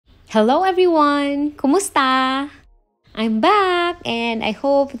Hello everyone! Kumusta? I'm back and I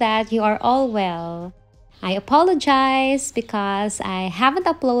hope that you are all well. I apologize because I haven't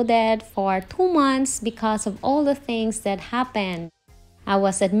uploaded for 2 months because of all the things that happened. I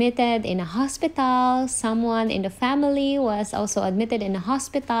was admitted in a hospital, someone in the family was also admitted in a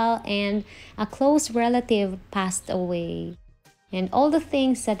hospital, and a close relative passed away. And all the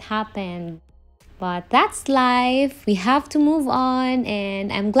things that happened. But that's life, we have to move on,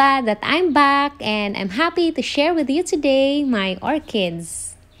 and I'm glad that I'm back and I'm happy to share with you today my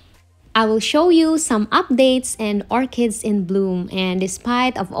orchids. I will show you some updates and orchids in bloom, and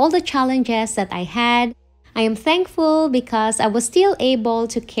despite of all the challenges that I had, I am thankful because I was still able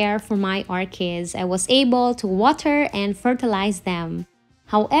to care for my orchids. I was able to water and fertilize them.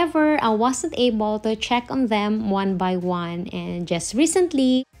 However, I wasn't able to check on them one by one, and just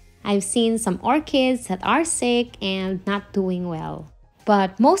recently, I've seen some orchids that are sick and not doing well.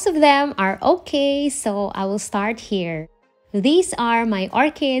 But most of them are okay, so I will start here. These are my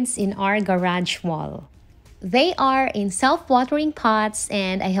orchids in our garage wall. They are in self-watering pots,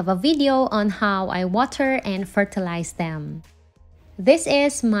 and I have a video on how I water and fertilize them. This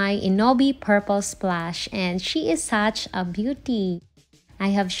is my Inobi Purple Splash, and she is such a beauty. I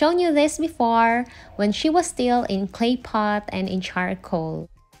have shown you this before when she was still in clay pot and in charcoal.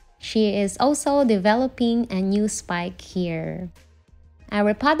 She is also developing a new spike here. I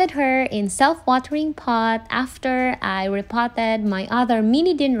repotted her in self-watering pot after I repotted my other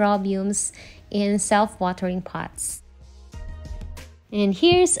mini Dendrobiums in self-watering pots. And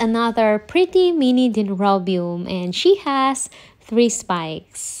here's another pretty mini Dendrobium, and she has 3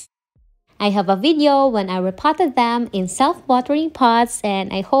 spikes. I have a video when I repotted them in self-watering pots,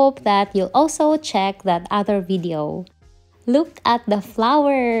 and I hope that you'll also check that other video. Look at the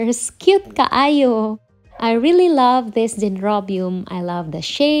flowers! Cute kaayo! I really love this Dendrobium. I love the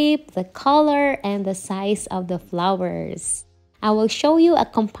shape, the color, and the size of the flowers. I will show you a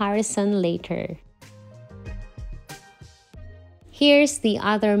comparison later. Here's the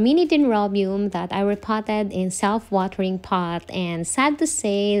other mini Dendrobium that I repotted in self-watering pot, and sad to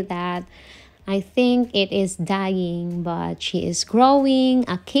say that I think it is dying, but she is growing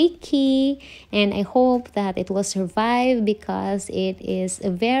a keiki, and I hope that it will survive because it is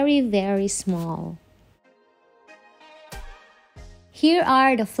very small. Here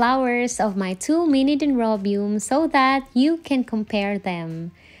are the flowers of my 2 mini Dendrobiums so that you can compare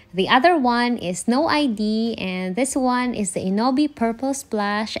them. The other one is no ID, and this one is the Inobi Purple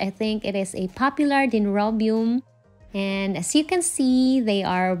Splash. I think it is a popular Dendrobium. And as you can see, they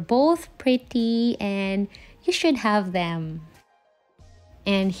are both pretty and you should have them.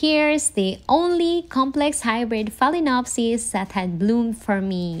 And here's the only complex hybrid Phalaenopsis that had bloomed for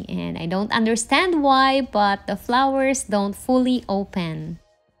me. And I don't understand why, but the flowers don't fully open.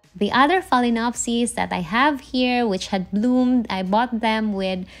 The other Phalaenopsis that I have here, which had bloomed, I bought them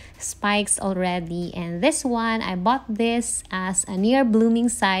with spikes already. And this one, I bought this as a near blooming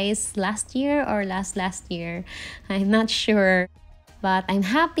size last year or last year. I'm not sure. But I'm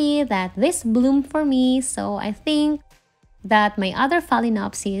happy that this bloomed for me. So I think that my other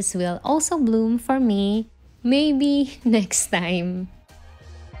Phalaenopsis will also bloom for me. Maybe next time.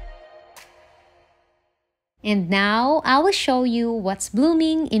 And now, I will show you what's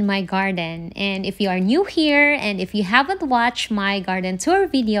blooming in my garden. And if you are new here and if you haven't watched my garden tour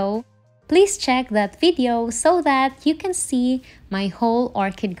video, please check that video so that you can see my whole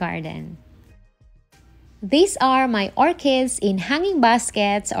orchid garden. These are my orchids in hanging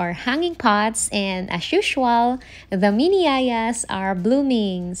baskets or hanging pots, and as usual, the mini yayas are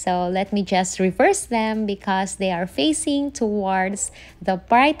blooming. So let me just reverse them because they are facing towards the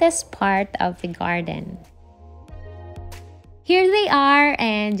brightest part of the garden. Here they are,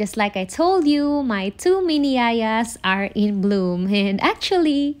 and just like I told you, my 2 mini yayas are in bloom, and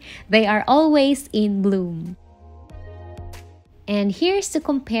actually, they are always in bloom. And here's to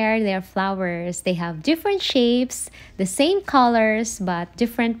compare their flowers. They have different shapes, the same colors, but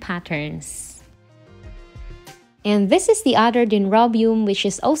different patterns. And this is the other Dendrobium, which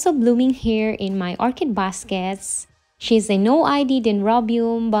is also blooming here in my orchid baskets. She's a no ID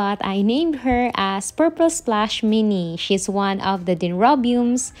Dendrobium, but I named her as Purple Splash Mini. She's one of the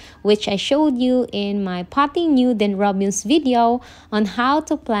Dendrobiums, which I showed you in my potting new Dendrobiums video on how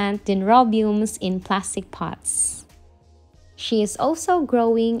to plant Dendrobiums in plastic pots. She is also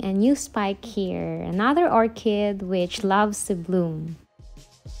growing a new spike here, another orchid which loves to bloom.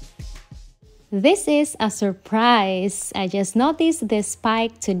 This is a surprise. I just noticed this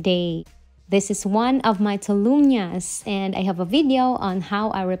spike today. This is one of my Tolumnias, and I have a video on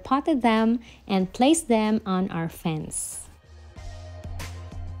how I repotted them and placed them on our fence.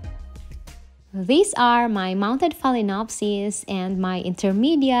 These are my mounted Phalaenopsis, and my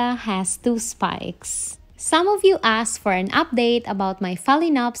intermedia has 2 spikes. Some of you asked for an update about my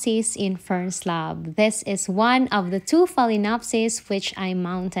Phalaenopsis in Fern Slab. This is one of the 2 Phalaenopsis which I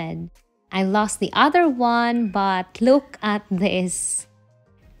mounted. I lost the other one, but look at this.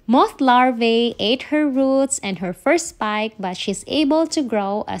 Moth larvae ate her roots and her first spike, but she's able to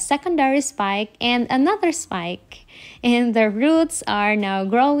grow a secondary spike and another spike. And the roots are now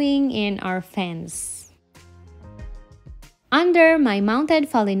growing in our fence. Under my mounted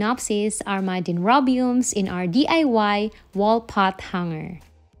Phalaenopsis are my Dendrobiums in our DIY wall pot hanger.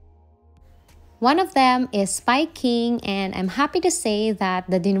 One of them is spiking, and I'm happy to say that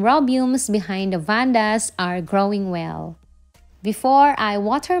the Dendrobiums behind the Vandas are growing well. Before, I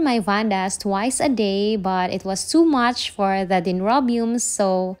water my Vandas twice a day, but it was too much for the Dendrobiums,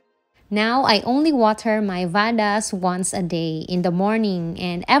 so now I only water my Vandas once a day in the morning,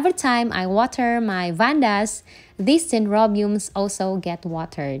 and every time I water my Vandas, these Dendrobiums also get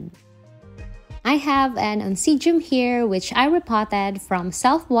watered. I have an Oncidium here which I repotted from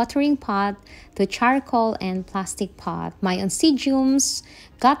self-watering pot to charcoal and plastic pot. My Oncidiums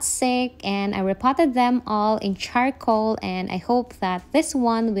got sick and I repotted them all in charcoal, and I hope that this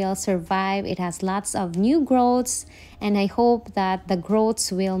one will survive. It has lots of new growths and I hope that the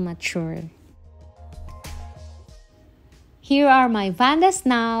growths will mature. Here are my Vandas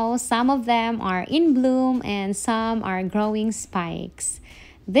now. Some of them are in bloom and some are growing spikes.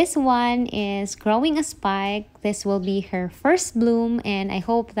 This one is growing a spike. This will be her first bloom, and I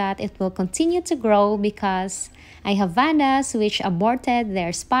hope that it will continue to grow because I have Vandas which aborted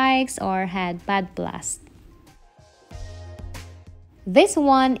their spikes or had bad blast. This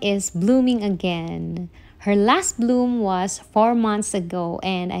one is blooming again. Her last bloom was 4 months ago,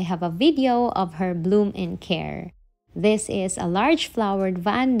 and I have a video of her bloom and care. This is a large flowered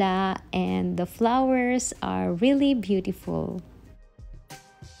Vanda, and the flowers are really beautiful.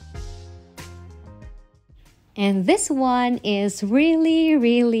 And this one is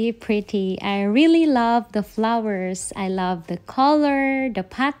really pretty. I really love the flowers. I love the color, the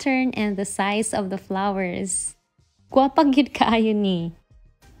pattern, and the size of the flowers. Guwapa gyud kaayo ni.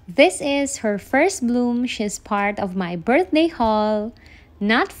 This is her first bloom. She's part of my birthday haul.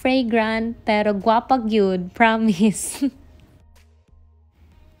 Not fragrant, pero guwapa gyud, promise.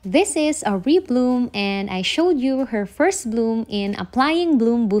 This is a rebloom, and I showed you her first bloom in applying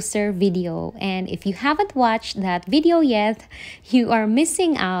bloom booster video, and if you haven't watched that video yet, you are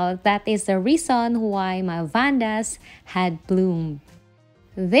missing out. That is the reason why my Vandas had bloomed.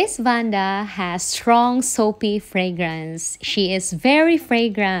 This Vanda has strong soapy fragrance. She is very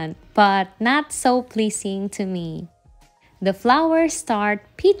fragrant but not so pleasing to me. The flowers start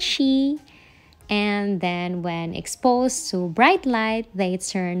peachy, and then when exposed to bright light, they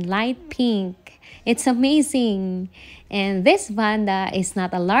turn light pink. It's amazing. And this Vanda is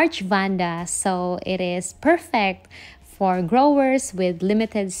not a large Vanda, so it is perfect for growers with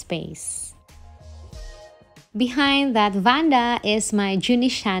limited space. Behind that Vanda is my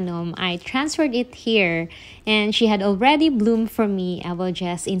Junishanum. I transferred it here, and she had already bloomed for me. I will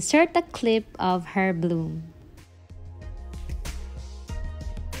just insert a clip of her bloom.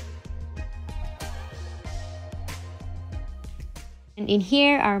 And in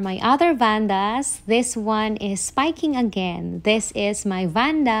here are my other Vandas. This one is spiking again. This is my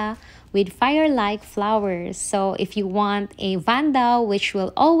Vanda with fire-like flowers. So if you want a Vanda which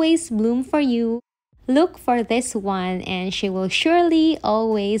will always bloom for you, look for this one and she will surely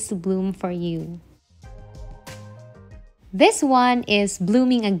always bloom for you. This one is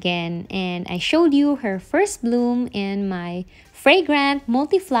blooming again, and I showed you her first bloom in my Fragrant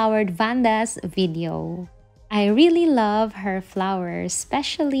Multiflowered Vandas video. I really love her flowers,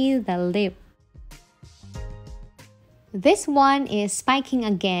 especially the lip. This one is spiking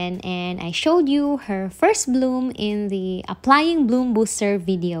again, and I showed you her first bloom in the Applying Bloom Booster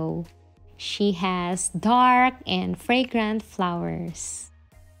video. She has dark and fragrant flowers.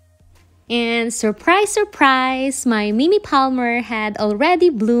 And surprise, surprise, my Mimi Palmer had already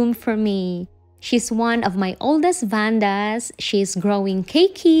bloomed for me. She's one of my oldest Vandas. She's growing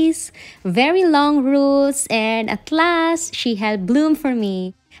keikis, very long roots, and at last, she had bloomed for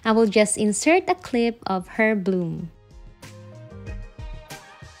me. I will just insert a clip of her bloom.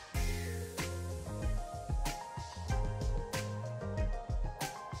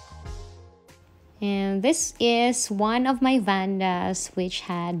 And this is one of my Vandas which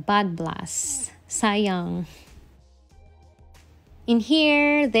had bad blasts. Sayang. In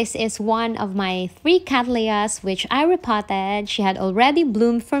here, this is one of my 3 Cattleyas which I repotted. She had already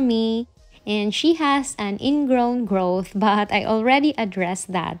bloomed for me. and she has an ingrown growth, but I already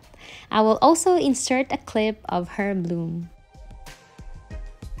addressed that. I will also insert a clip of her bloom.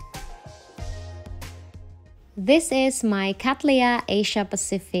 This is my Cattleya Asia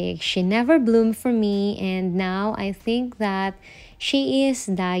Pacific. She never bloomed for me, and now I think that she is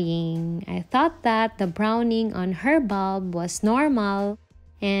dying. I thought that the browning on her bulb was normal,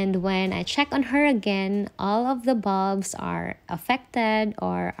 and when I check on her again, all of the bulbs are affected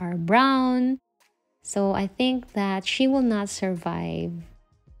or are brown. So I think that she will not survive.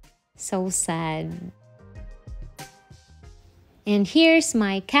 So sad. And here's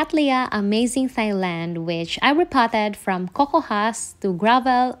my Cattleya Amazing Thailand, which I repotted from Coco Husk to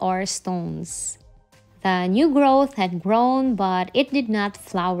gravel or stones. The new growth had grown, but it did not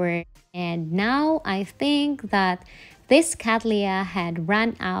flower. And now I think that this Cattleya had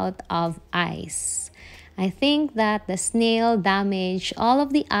run out of ice. I think that the snail damaged all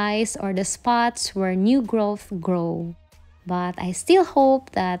of the ice or the spots where new growth grow. But I still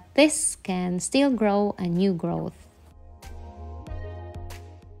hope that this can still grow a new growth.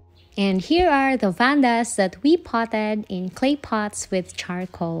 And here are the Vandas that we potted in clay pots with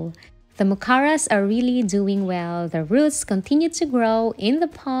charcoal. The mucaras are really doing well. The roots continue to grow in the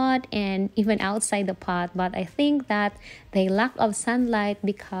pot and even outside the pot, but I think that they lack of sunlight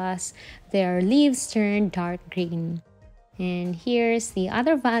because their leaves turn dark green. And here's the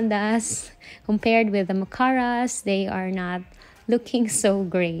other Vandas. Compared with the mucaras, they are not looking so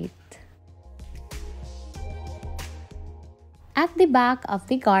great. At the back of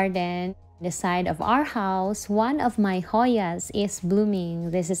the garden, the side of our house, one of my Hoyas is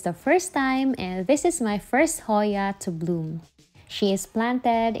blooming. This is the first time, and this is my first Hoya to bloom. She is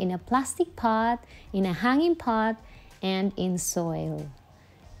planted in a plastic pot, in a hanging pot, and in soil.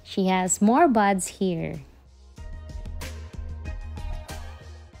 She has more buds here.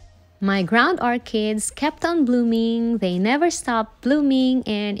 My ground orchids kept on blooming. They never stopped blooming,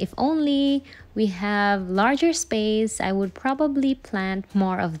 and if only we have larger space, I would probably plant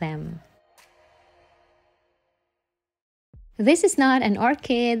more of them. This is not an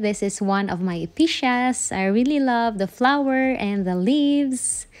orchid. This is one of my epicias. I really love the flower and the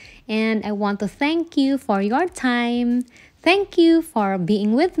leaves. And I want to thank you for your time. Thank you for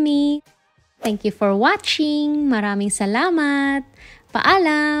being with me. Thank you for watching. Maraming salamat.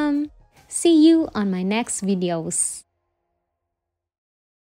 Paalam! See you on my next videos.